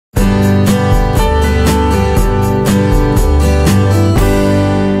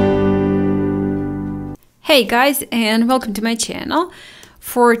Hey guys, and welcome to my channel.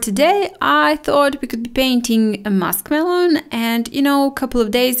 For today I thought we could be painting a muskmelon, and a couple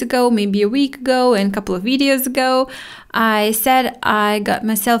of days ago, maybe a week ago and a couple of videos ago, I said I got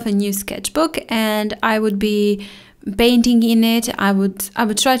myself a new sketchbook and I would be painting in it. I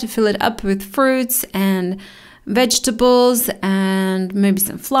would try to fill it up with fruits and vegetables and maybe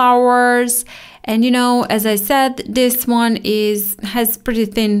some flowers. And as I said, this one has pretty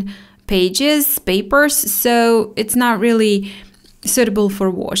thin papers, so it's not really suitable for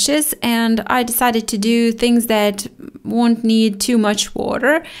washes, and I decided to do things that won't need too much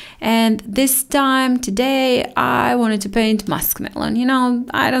water. And this time today I wanted to paint muskmelon.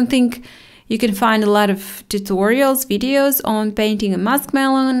 I don't think you can find a lot of tutorials, videos on painting a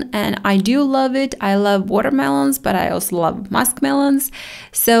muskmelon, and I do love it. I love watermelons, but I also love muskmelons.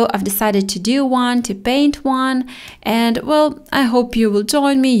 So I've decided to do one, to paint one, and well, I hope you will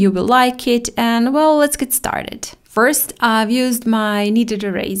join me, you will like it, and well, let's get started. First, I've used my kneaded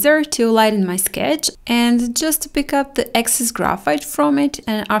eraser to lighten my sketch and just to pick up the excess graphite from it,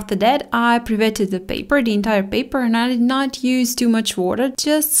 and after that I pre-wetted the paper, the entire paper, and I did not use too much water,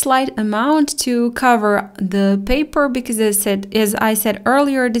 just slight amount to cover the paper, because as I said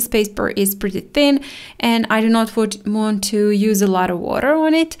earlier, this paper is pretty thin and I do not want to use a lot of water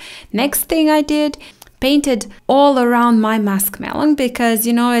on it. Next thing I did, painted all around my muskmelon, because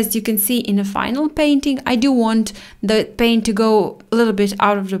as you can see in the final painting, I do want the paint to go a little bit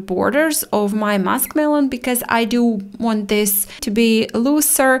out of the borders of my muskmelon, because I do want this to be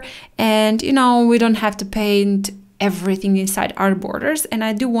looser, and we don't have to paint everything inside our borders, and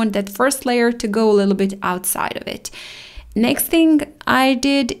I do want that first layer to go a little bit outside of it. Next thing I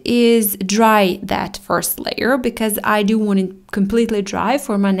did is dry that first layer, because I do want it completely dry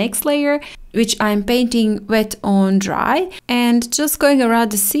for my next layer, which I'm painting wet on dry, and just going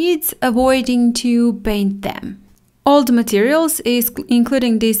around the seeds, avoiding to paint them. All the materials,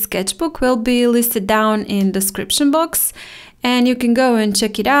 including this sketchbook, will be listed down in the description box, and you can go and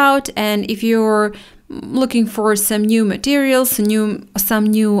check it out. And if you're looking for some new materials, some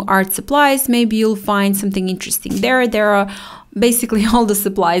new art supplies, maybe you'll find something interesting there. There are basically all the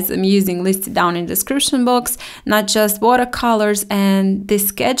supplies I'm using listed down in the description box, not just watercolors and this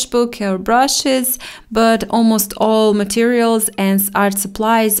sketchbook or brushes, but almost all materials and art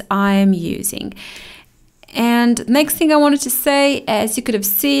supplies I'm using. And next thing I wanted to say, as you could have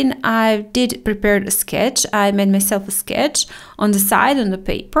seen, I did prepare a sketch. I made myself a sketch on the side on the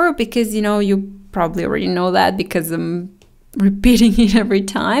paper, because you probably already know that because I'm repeating it every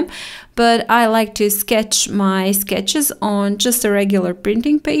time, but I like to sketch my sketches on just a regular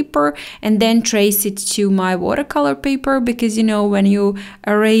printing paper and then trace it to my watercolor paper, because when you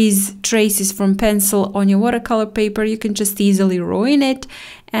erase traces from pencil on your watercolor paper, you can just easily ruin it.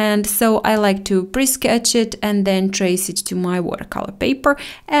 And so I like to pre-sketch it and then trace it to my watercolor paper.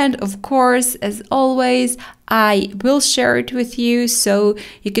 And of course, as always, I will share it with you, so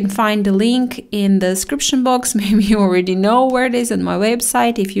you can find the link in the description box. Maybe you already know where it is on my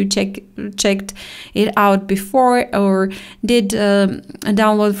website if you checked it out before or did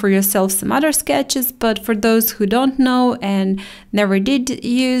download for yourself some other sketches. But for those who don't know and never did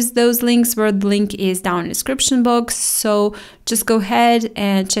use those links, where the link is down in the description box, so just go ahead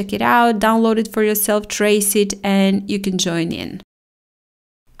and check it out, download it for yourself, trace it, and you can join in.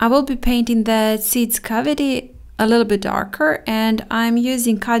 I will be painting the seeds cavity a little bit darker, and I'm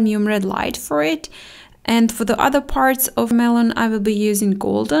using cadmium red light for it. And for the other parts of melon, I will be using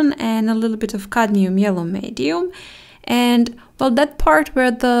golden and a little bit of cadmium yellow medium. And well, that part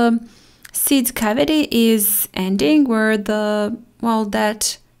where the seeds cavity is ending, where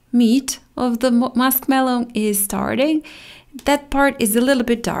that meat of the muskmelon is starting, that part is a little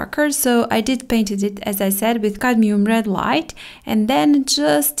bit darker, so I did painted it, as I said, with cadmium red light, and then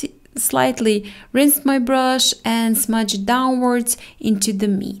just slightly rinsed my brush and smudged it downwards into the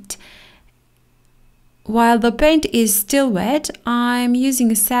meat. While the paint is still wet, I'm using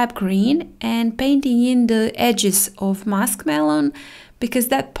a Sap Green and painting in the edges of muskmelon, because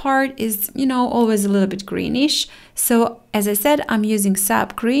that part is, always a little bit greenish. So as I said, I'm using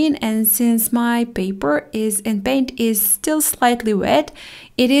Sap Green, and since my paper and paint is still slightly wet,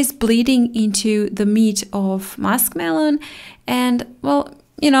 it is bleeding into the meat of muskmelon. And well,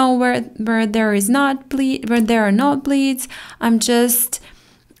 where there are not bleeds, I'm just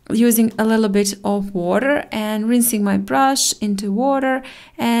using a little bit of water and rinsing my brush into water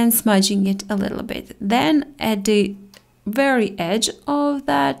and smudging it a little bit. Then at the very edge of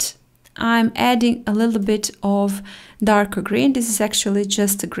that, I'm adding a little bit of darker green. This is actually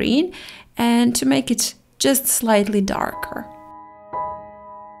just a green, and to make it just slightly darker.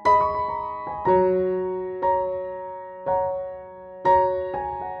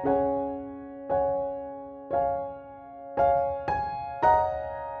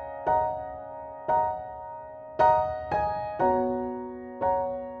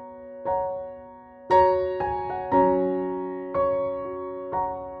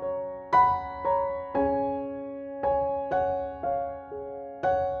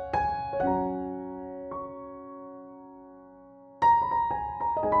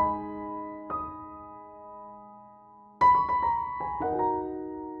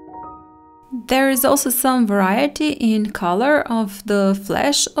 There is also some variety in color of the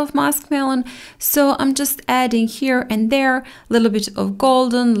flesh of muskmelon, so I'm just adding here and there a little bit of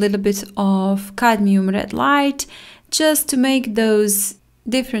golden, a little bit of cadmium red light, just to make those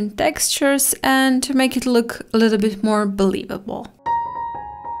different textures and to make it look a little bit more believable.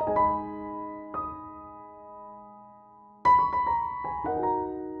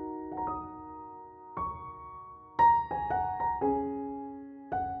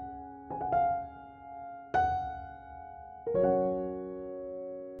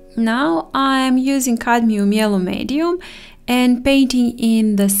 Now I'm using cadmium yellow medium and painting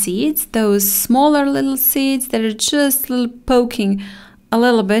in the seeds, those smaller little seeds that are just poking a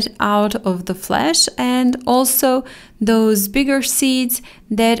little bit out of the flesh, and also those bigger seeds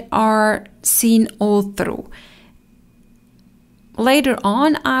that are seen all through. Later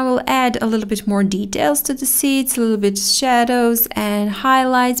on, I will add a little bit more details to the seeds, a little bit shadows and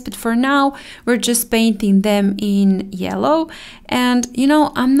highlights, but for now we're just painting them in yellow. And you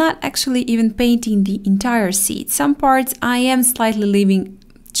know, I'm not actually even painting the entire seed. Some parts I am slightly leaving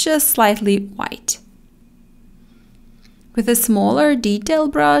just slightly white. With a smaller detail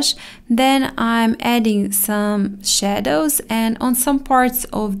brush, then I'm adding some shadows, and on some parts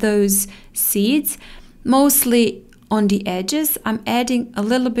of those seeds, mostly on the edges, I'm adding a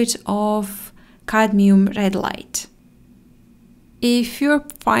little bit of cadmium red light. If you're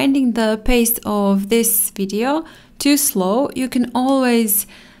finding the pace of this video too slow, you can always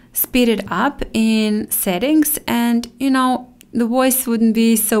speed it up in settings, and you know, the voice wouldn't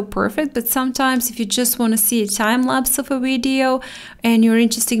be so perfect, but sometimes if you just want to see a time lapse of a video and you're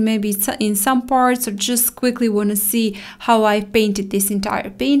interested maybe in some parts, or just quickly want to see how I painted this entire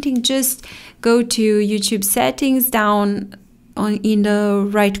painting, just go to YouTube settings down in the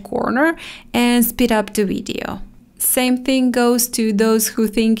right corner and speed up the video. Same thing goes to those who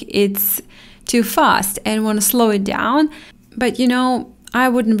think it's too fast and want to slow it down, but you know, I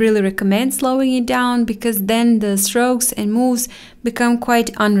wouldn't really recommend slowing it down, because then the strokes and moves become quite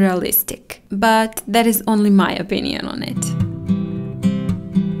unrealistic. But that is only my opinion on it.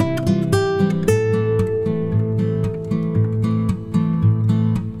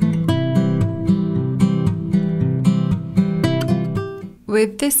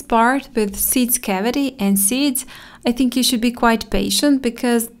 With this part, with seeds cavity and seeds, I think you should be quite patient,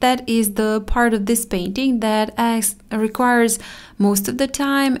 because that is the part of this painting that requires most of the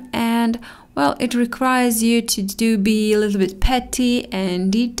time, and well, it requires you to be a little bit petty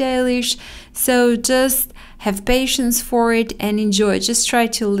and detailish, so just have patience for it and enjoy. Just try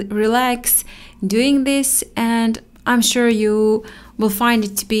to relax doing this, and I'm sure you will find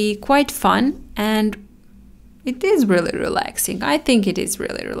it to be quite fun, and it is really relaxing. I think it is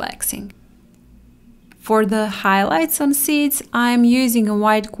really relaxing. For the highlights on seeds, I'm using a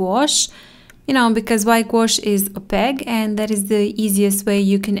white gouache, you know, because white gouache is opaque, and that is the easiest way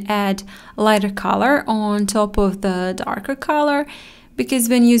you can add lighter color on top of the darker color, because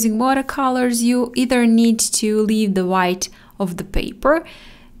when using watercolors, you either need to leave the white of the paper,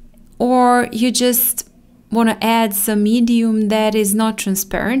 or you just want to add some medium that is not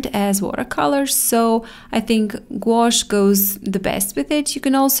transparent as watercolors, so I think gouache goes the best with it. You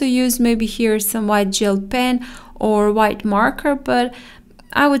can also use maybe here some white gel pen or white marker, but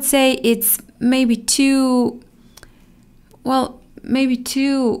I would say it's maybe too not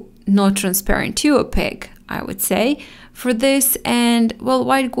transparent, too opaque, I would say, for this. And well,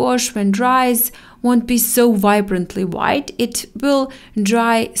 white gouache when dries won't be so vibrantly white. It will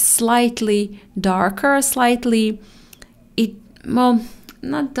dry slightly darker,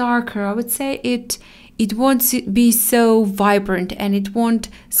 not darker, I would say it won't be so vibrant, and it won't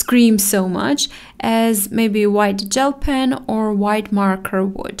scream so much as maybe a white gel pen or white marker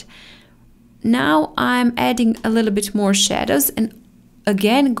would. Now I'm adding a little bit more shadows, and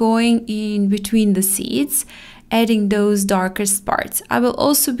again going in between the seeds, adding those darkest parts. I will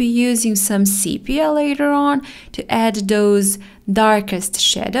also be using some sepia later on to add those darkest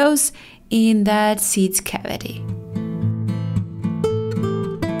shadows in that seeds cavity.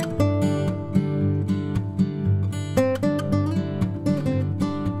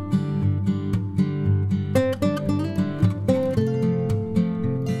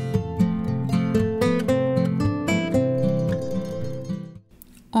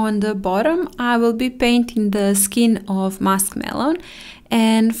 On the bottom, I will be painting the skin of muskmelon,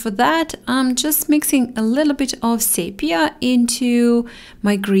 and for that I'm just mixing a little bit of sepia into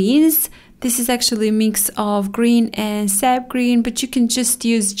my greens, This is actually a mix of green and sap green, but you can just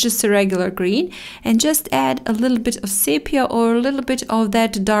use just a regular green and just add a little bit of sepia or a little bit of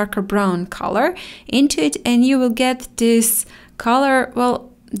that darker brown color into it, and you will get this color.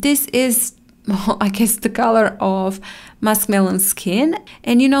 Well, this is, well, I guess the color of muskmelon skin.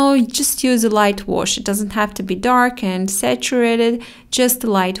 And you know, just use a light wash. It doesn't have to be dark and saturated, just a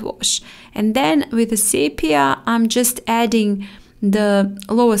light wash. And then with the sepia, I'm just adding the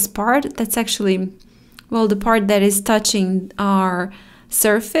lowest part. That's actually, well, the part that is touching our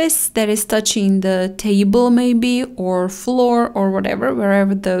surface, that is touching the table maybe, or floor, or whatever,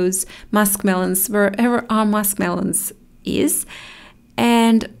 wherever those muskmelons, wherever our muskmelons is.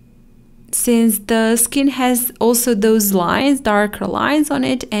 And since the skin has also those lines, darker lines on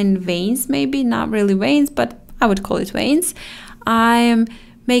it, and veins, maybe not really veins, but I would call it veins, I am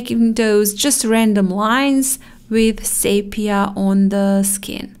making those just random lines with sepia on the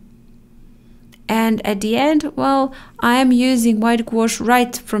skin. And at the end, well, I am using white gouache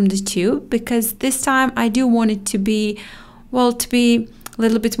right from the tube, because this time I do want it to be, well, to be a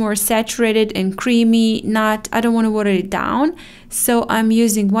little bit more saturated and creamy. I don't want to water it down, so I'm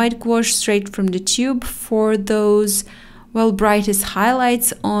using white gouache straight from the tube for those, well, brightest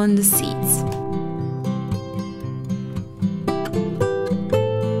highlights on the seeds.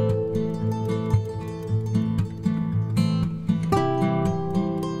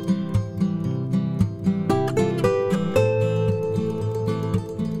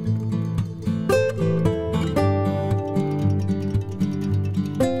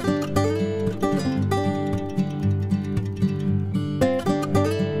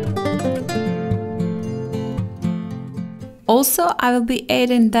 Also, I will be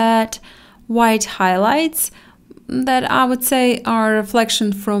adding that white highlights that I would say are a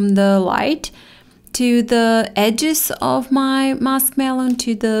reflection from the light to the edges of my muskmelon,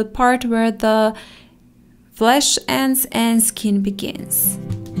 to the part where the flesh ends and skin begins.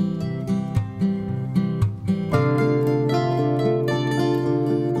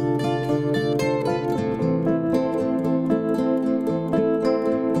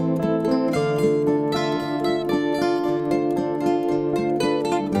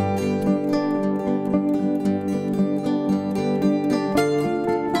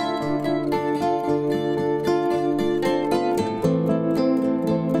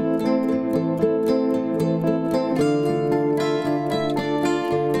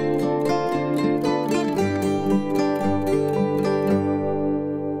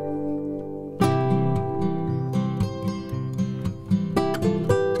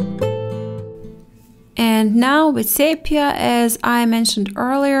 And now with sepia, as I mentioned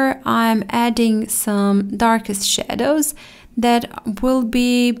earlier, I'm adding some darkest shadows that will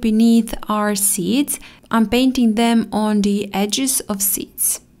be beneath our seeds. I'm painting them on the edges of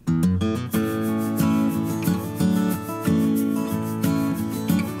seeds.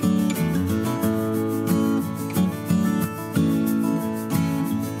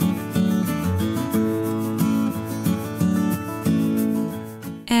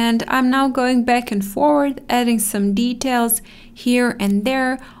 And I'm now going back and forward, adding some details here and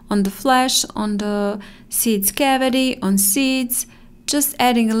there on the flesh, on the seeds cavity, on seeds, just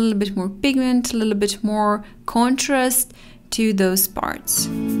adding a little bit more pigment, a little bit more contrast to those parts.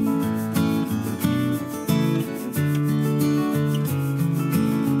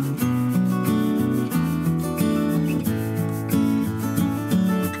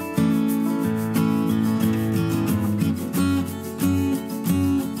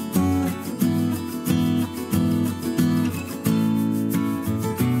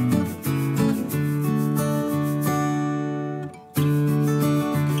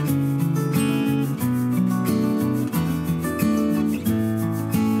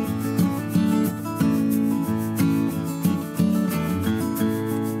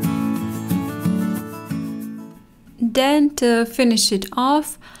 Then to finish it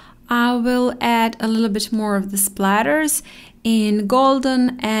off, I will add a little bit more of the splatters in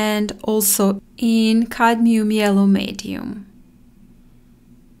golden and also in cadmium yellow medium.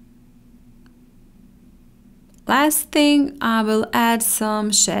 Last thing, I will add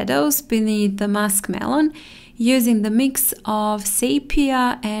some shadows beneath the muskmelon using the mix of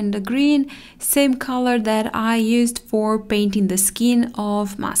sepia and the green, same color that I used for painting the skin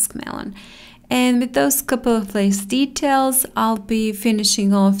of muskmelon. And with those couple of lace details, I'll be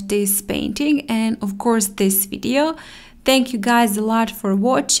finishing off this painting and of course this video. Thank you guys a lot for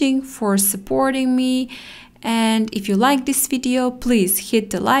watching, for supporting me. And if you like this video, please hit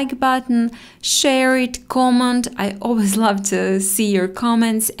the like button, share it, comment. I always love to see your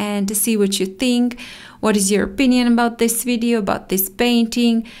comments and to see what you think. What is your opinion about this video, about this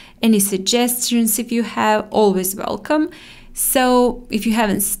painting? Any suggestions if you have, always welcome. So if you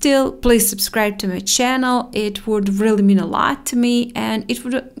haven't still, please subscribe to my channel. It would really mean a lot to me, and it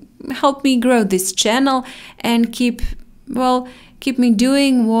would help me grow this channel and keep me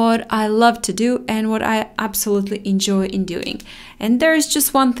doing what I love to do and what I absolutely enjoy in doing. And there is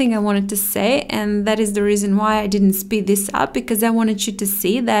just one thing I wanted to say, and that is the reason why I didn't speed this up, because I wanted you to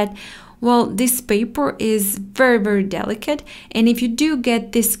see that, well, this paper is very, very delicate. And if you do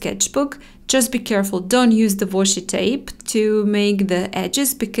get this sketchbook, just be careful. Don't use the washi tape to make the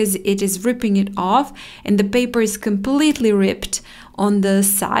edges, because it is ripping it off and the paper is completely ripped on the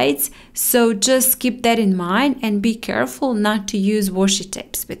sides. So just keep that in mind and be careful not to use washi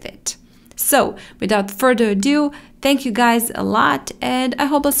tapes with it. So without further ado, thank you guys a lot, and I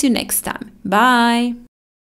hope I'll see you next time. Bye!